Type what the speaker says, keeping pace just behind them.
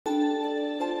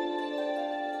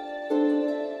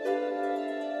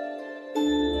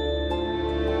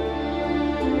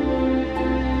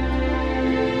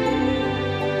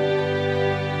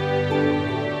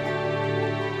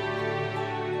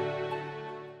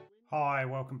Hi,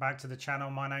 welcome back to the channel.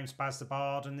 My name's Baz the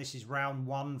Bard and this is round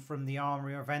one from the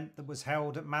Armoury event that was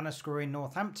held at Manascrew in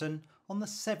Northampton on the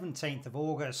 17th of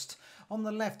August. On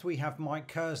the left we have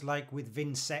Mike Kerslake with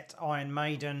Vynnset Iron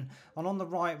Maiden, and on the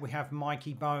right we have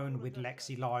Mikey Bone with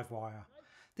Lexi Livewire.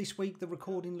 This week the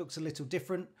recording looks a little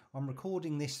different. I'm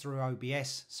recording this through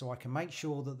OBS so I can make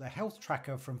sure that the health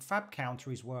tracker from Fab Counter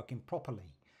is working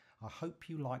properly. I hope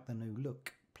you like the new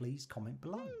look. Please comment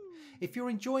below. If you're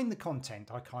enjoying the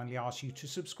content, I kindly ask you to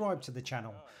subscribe to the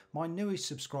channel. My newest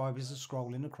subscribers are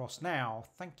scrolling across now.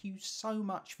 Thank you so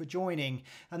much for joining.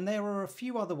 And there are a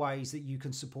few other ways that you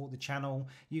can support the channel.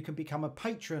 You can become a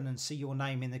patron and see your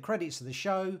name in the credits of the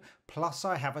show. Plus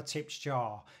I have a tips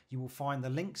jar. You will find the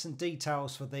links and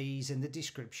details for these in the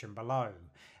description below.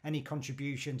 Any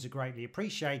contributions are greatly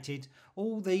appreciated.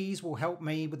 All these will help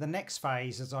me with the next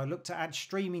phase as I look to add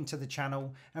streaming to the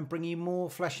channel and bring you more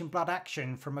flesh and blood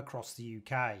action from across the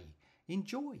UK.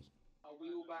 Enjoy!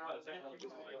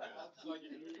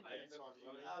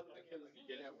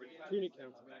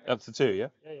 Up to 2, yeah?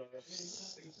 Yeah.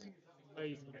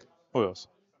 What else?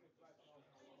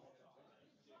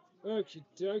 Okie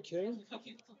dokie.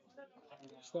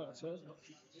 Start turn.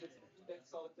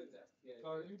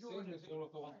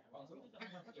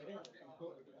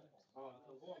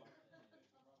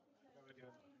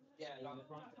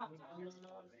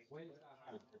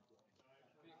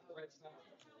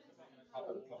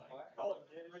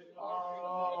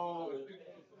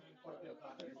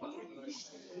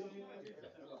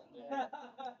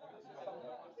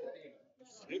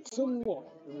 Six and one.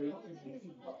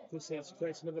 This is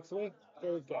place number 3.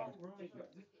 Go again.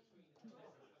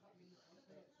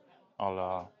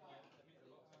 I'll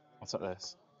take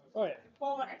this. Oh yeah.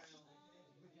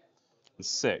 And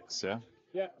 6, yeah?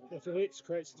 Yeah, if it hits,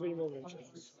 creates 3 more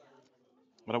inches.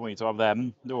 I don't want you to have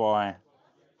them, do I?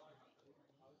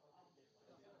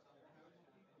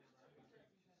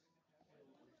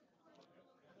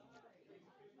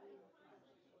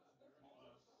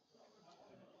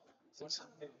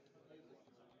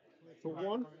 For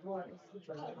 1.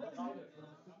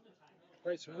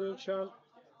 Creates a real chance.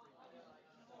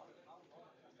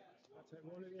 I'll take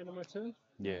 1 at the end of my turn.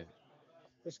 Yeah.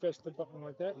 This goes to the bottom of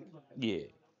my deck. Yeah.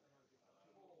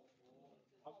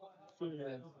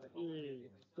 2, 3,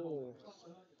 4.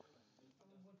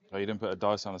 Oh, you didn't put a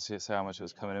dice on to see how much it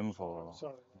was coming in for.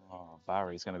 Sorry. Oh,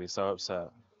 Barry's going to be so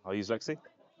upset. I'll use Lexi.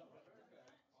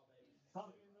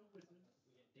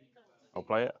 I'll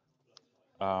play it.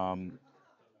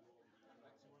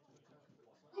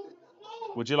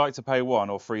 Would you like to pay 1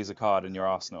 or freeze a card in your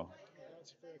arsenal?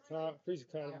 That's a card. Freeze a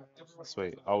card.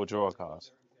 Sweet. I will draw a card.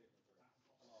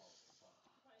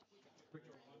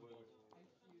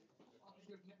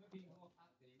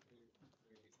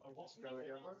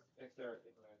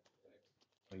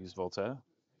 I'll use Voltaire.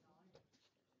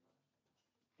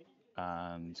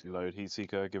 And load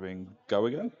Heatseeker, giving go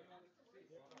again.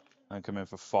 And come in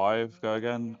for 5, go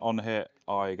again. On hit,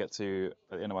 I get to,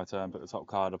 at the end of my turn, put the top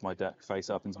card of my deck face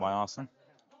up into my arsenal.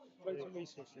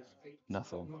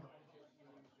 Nothing.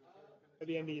 At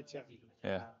the end of your turn.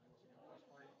 Yeah.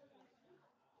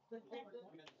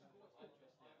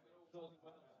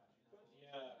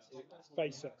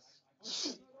 Face up.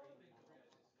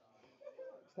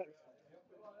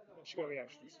 What's your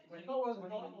reactions?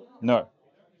 No.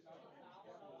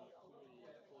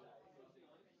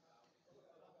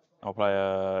 I'll play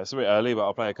it's a bit early, but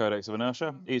I'll play a Codex of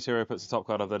Inertia. Each hero puts the top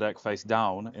card of their deck face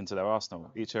down into their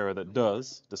arsenal. Each hero that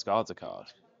does discards a card.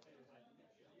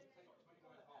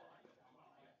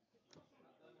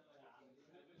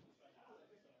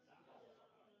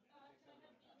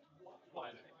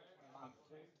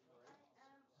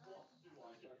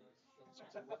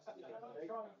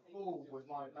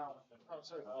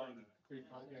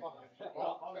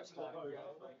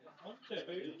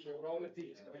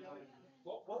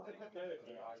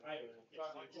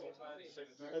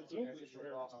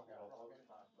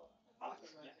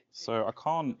 So I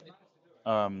can't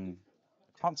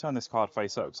turn this card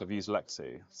face up because I've used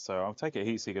Lexi. So I'll take it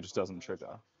Heatseeker just doesn't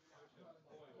trigger.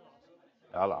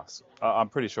 Alas, I'm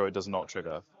pretty sure it does not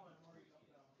trigger.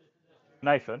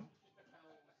 Nathan?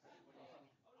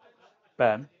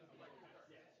 Ben?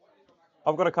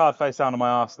 I've got a card face down in my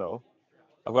arsenal.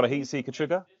 I've got a Heatseeker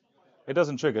trigger. It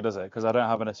doesn't trigger, does it? Because I don't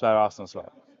have a spare arsenal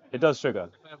slot. It does trigger.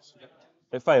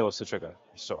 It fails to trigger.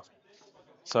 Sure.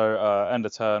 So end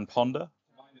of turn, ponder.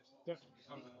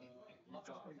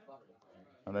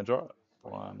 And then draw it.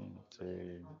 1,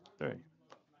 2, 3.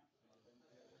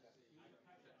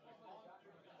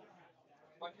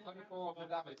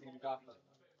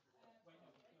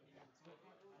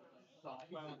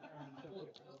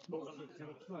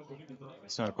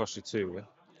 It's going to cost you 2, yeah?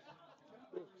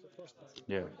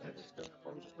 Yeah.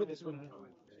 Just put this one.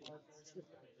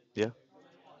 Yeah.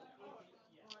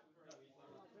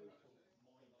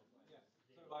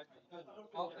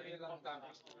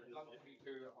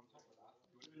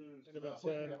 In about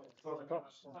 5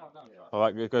 pops. Well,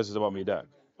 that it goes to the bottom of your deck.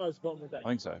 Oh, it's the bottom of the I deck.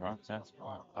 think so, right? Yeah.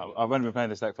 I've only been playing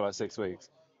this deck for like 6 weeks.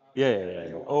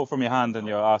 Yeah. All from your hand and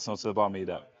your arsenal to the bottom of your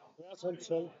deck. That's on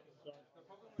 2.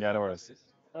 Yeah, no worries.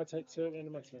 I take 2 at the end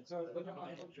of my turn.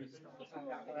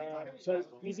 So,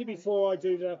 is it before I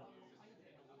do the...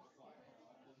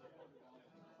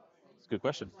 It's a good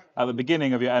question. At the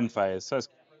beginning of your end phase, so it's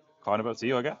kind of up to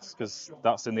you, I guess, because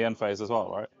that's in the end phase as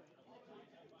well, right?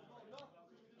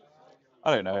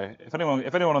 I don't know. If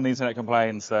anyone on the internet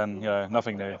complains, then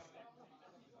nothing new.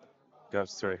 Go up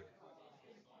to 3.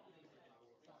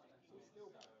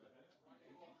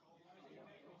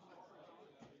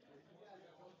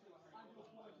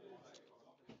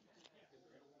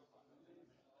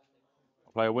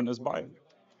 Play a Winter's Bite.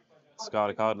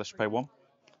 Discard a card, let's pay 1.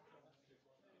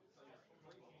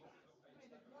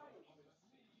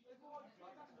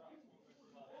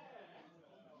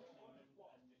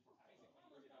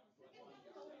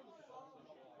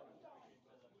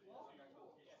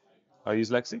 I use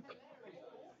Lexi.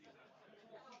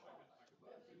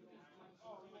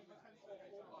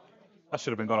 That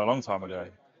should have been gone a long time ago.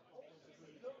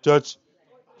 Judge.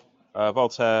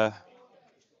 Voltaire.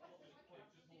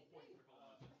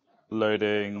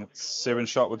 Loading. Searing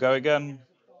Shot will go again.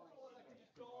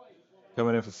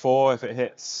 Coming in for 4. If it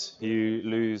hits, you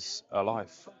lose a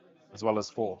life, as well as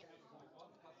 4.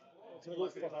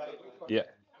 Yeah.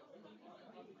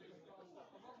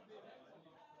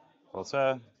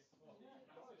 Voltaire.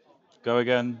 Go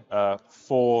again.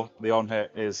 4. The on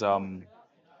hit is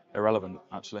irrelevant,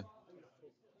 actually.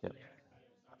 Yep.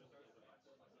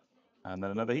 And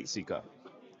then another Heat Seeker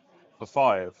for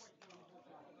 5.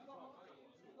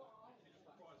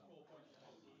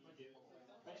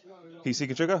 Heat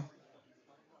Seeker trigger.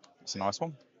 It's a nice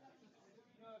one.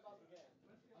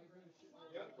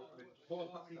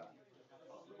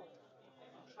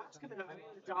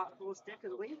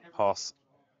 Pass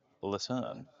the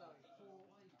turn.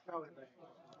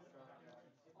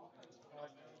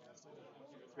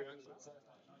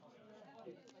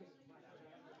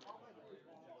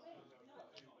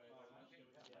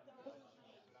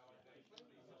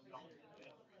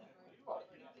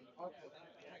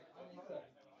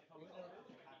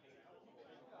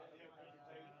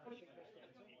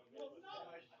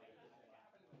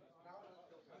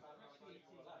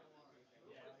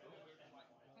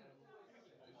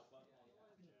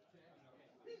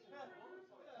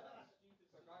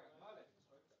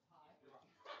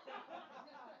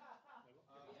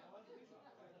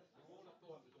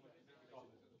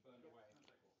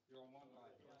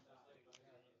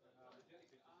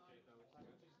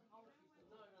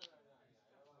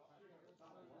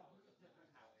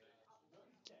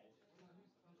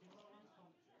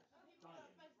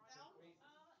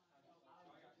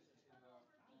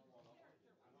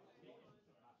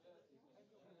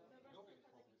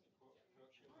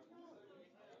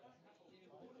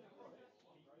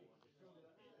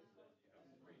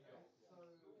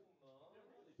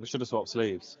 We should have swapped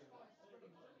sleeves.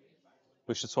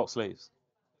 We should swap sleeves.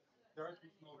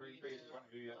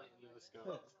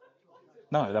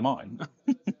 No, they're mine.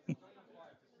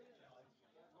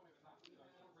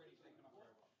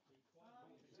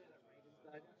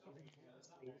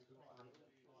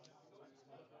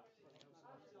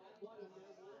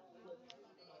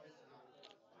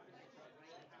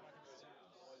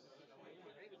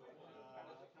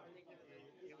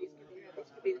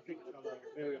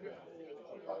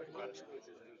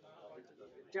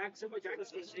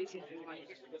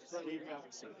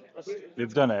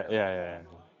 We've done it. Yeah.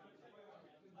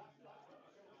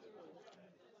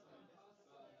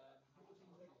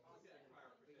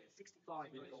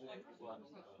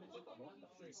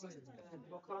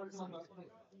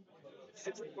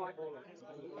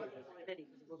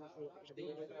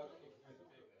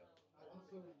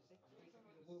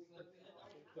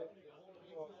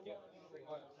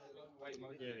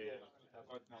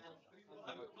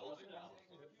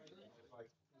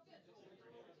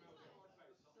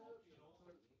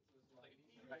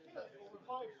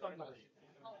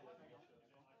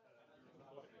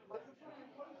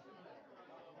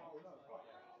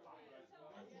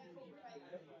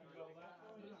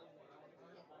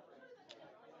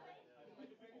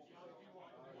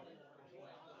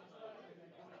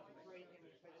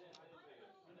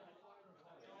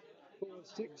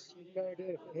 Six, no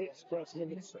idea if it hits, press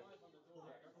limit 6.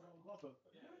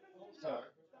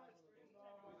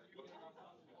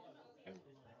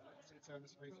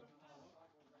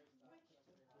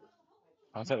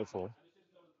 I'll take the 4.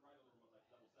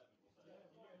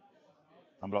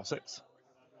 And block 6.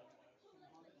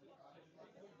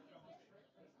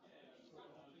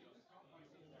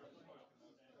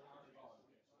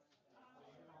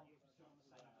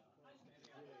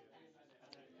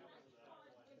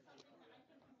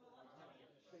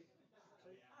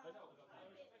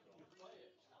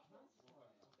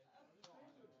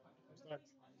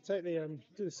 Take the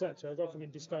do the set. I'll go from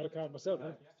and discard a card myself.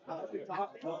 Then.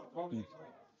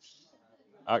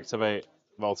 Activate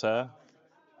Voltaire.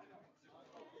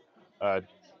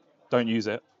 Don't use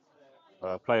it.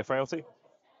 Player frailty.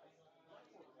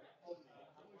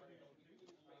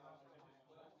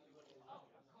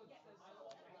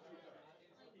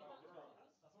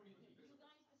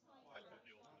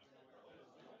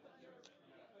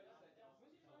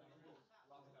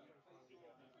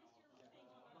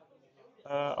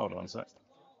 Hold on a sec.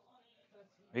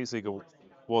 Heatseeker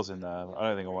was in there. I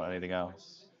don't think I want anything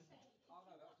else.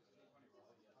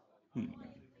 I'm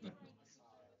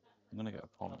gonna get a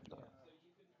Ponder.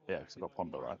 Yeah, because I've got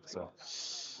Ponder, right? So.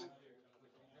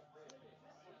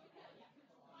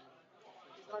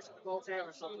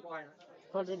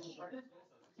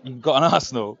 You've got an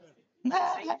Arsenal.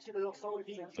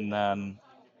 And then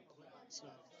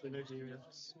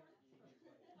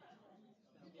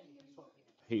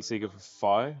Heatseeker for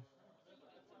 5.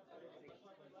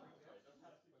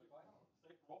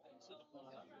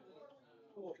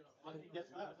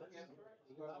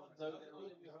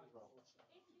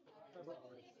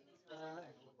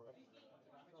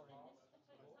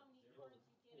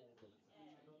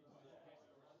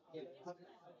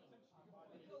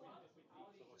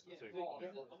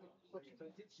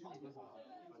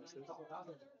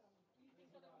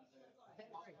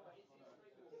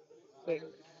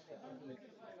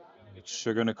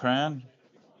 Sugar in a crayon.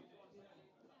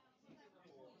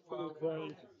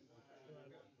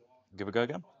 Give a go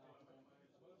again.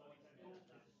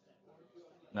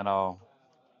 Then I'll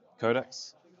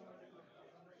Codex.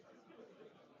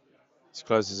 This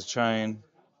closes the chain.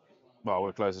 Well,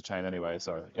 we'll close the chain anyway,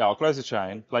 so. Yeah, I'll close the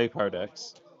chain, play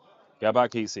Codex, get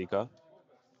back Heatseeker,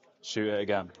 shoot it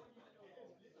again.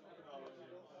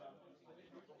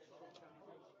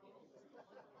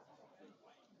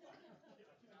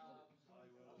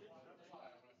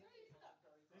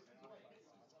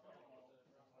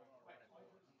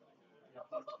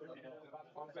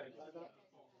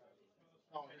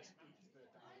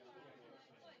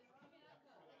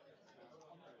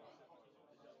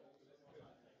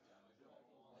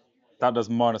 That does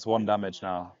 -1 damage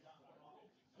now.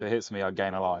 If it hits me, I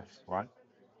gain a life, right?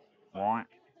 Right.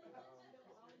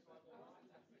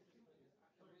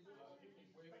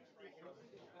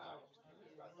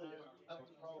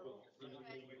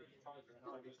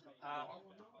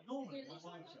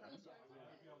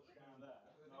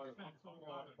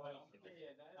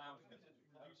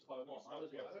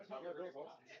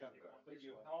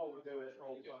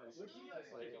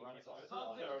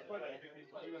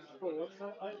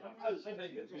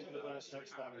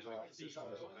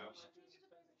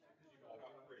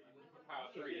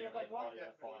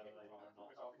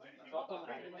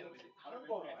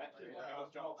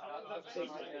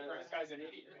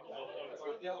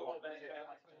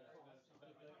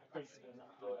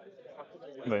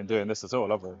 I ain't doing this at all,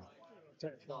 have I?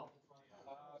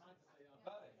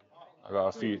 I got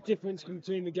a few. Difference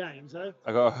between the games, though.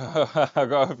 I got I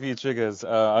got a few triggers.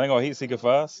 I think I'll Heatseeker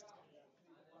first,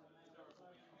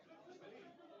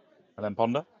 and then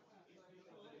Ponder.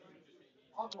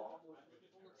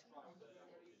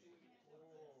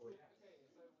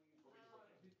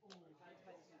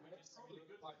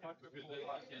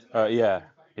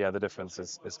 Yeah, the difference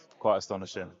is quite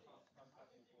astonishing.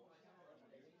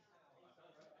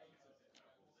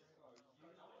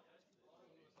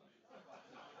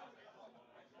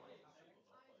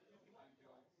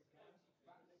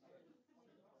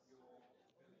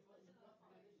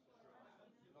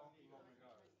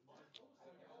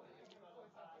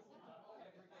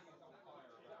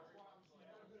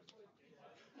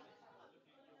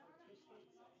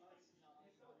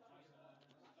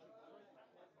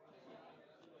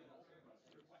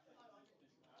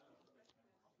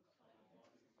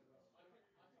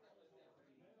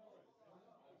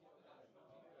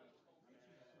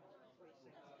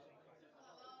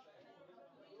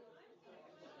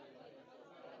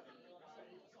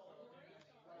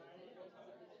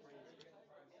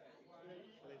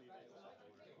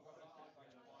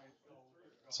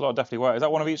 Slot definitely works. Is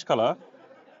that one of each colour?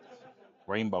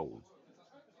 Rainbow.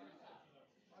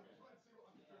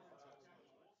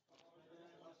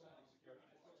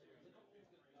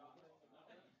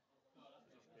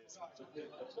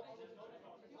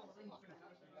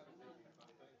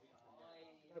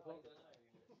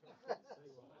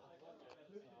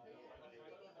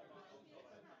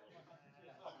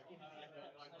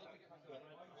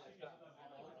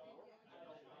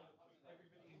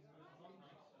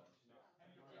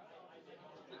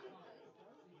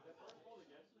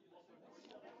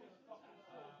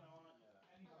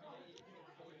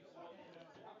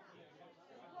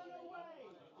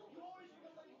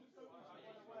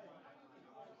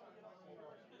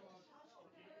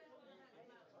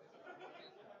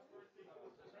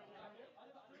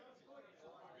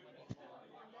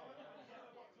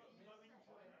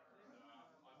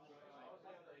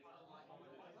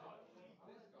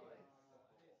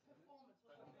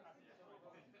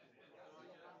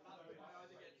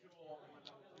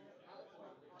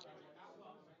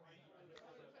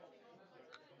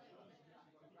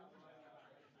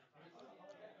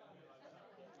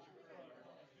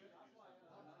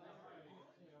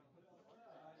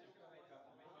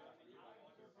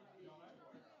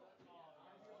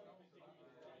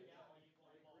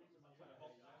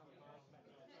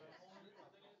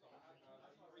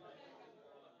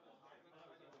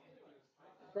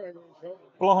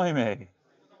 Blimey.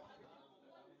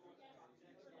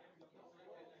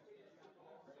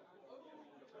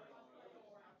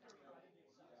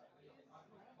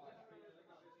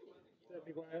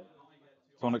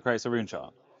 One that creates a rune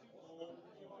chart.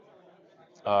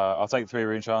 I'll take 3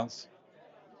 rune charts.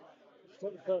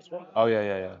 Start the first one. Oh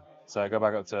yeah. So go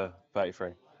back up to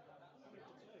 33.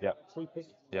 Yep. Sweepers.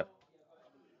 Yep.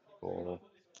 4.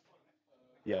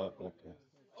 Yeah. Okay.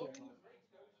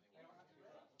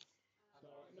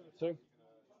 Number 2.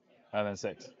 And then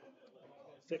 6.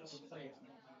 6.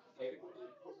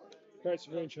 Creates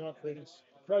a rune chart for us.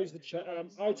 Close the chain.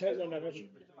 I take 1 damage.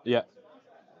 Yeah.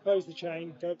 Close the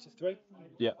chain. Go up to 3.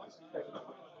 Yeah.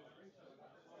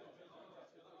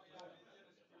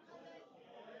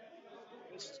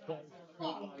 This is closed.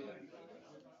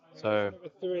 So Number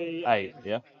 3. 8.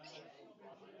 Yeah.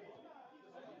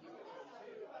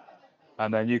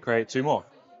 And then you create 2 more.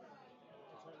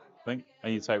 I think,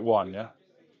 and you take 1. Yeah.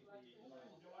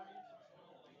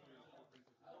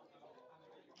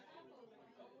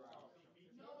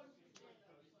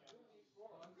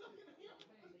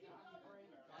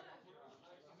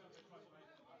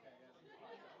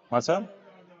 My turn.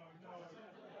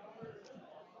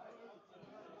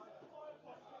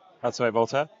 Activate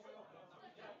Voltaire.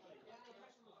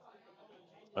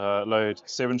 Load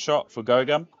Searing Shot for go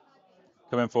again.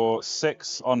 Come in for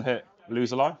 6 on hit,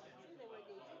 lose a life.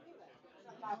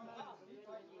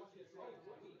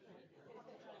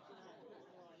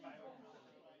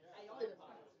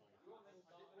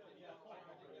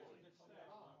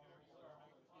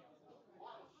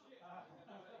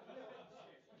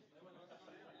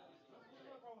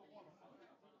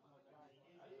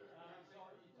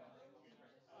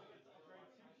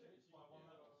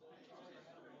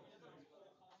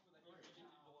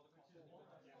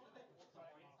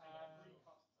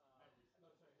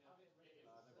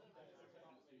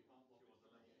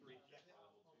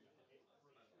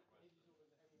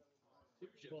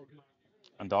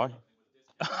 And die.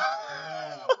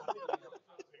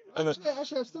 And then,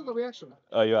 Actually, I've still got reaction.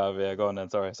 oh, you have, yeah, go on then,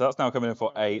 sorry. So that's now coming in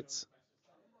for 8.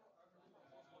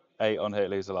 8 on hit,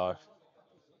 lose a life.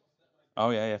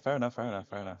 Oh, yeah, fair enough.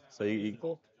 So you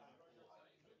 4.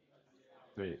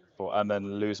 3, 4, and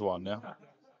then lose 1, yeah?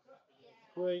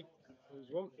 3. Lose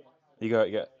 1. You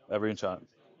get a rune chant.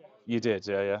 You did,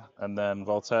 yeah. And then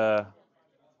Voltaire,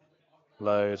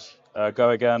 load, go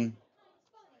again.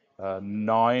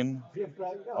 9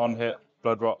 on hit,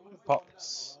 Blood Rot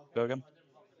pops. Go again.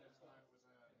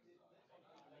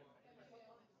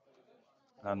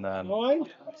 And then 9.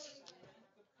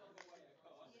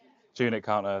 Tunic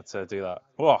counter to do that.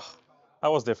 Whoa,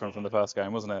 that was different from the first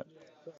game, wasn't it?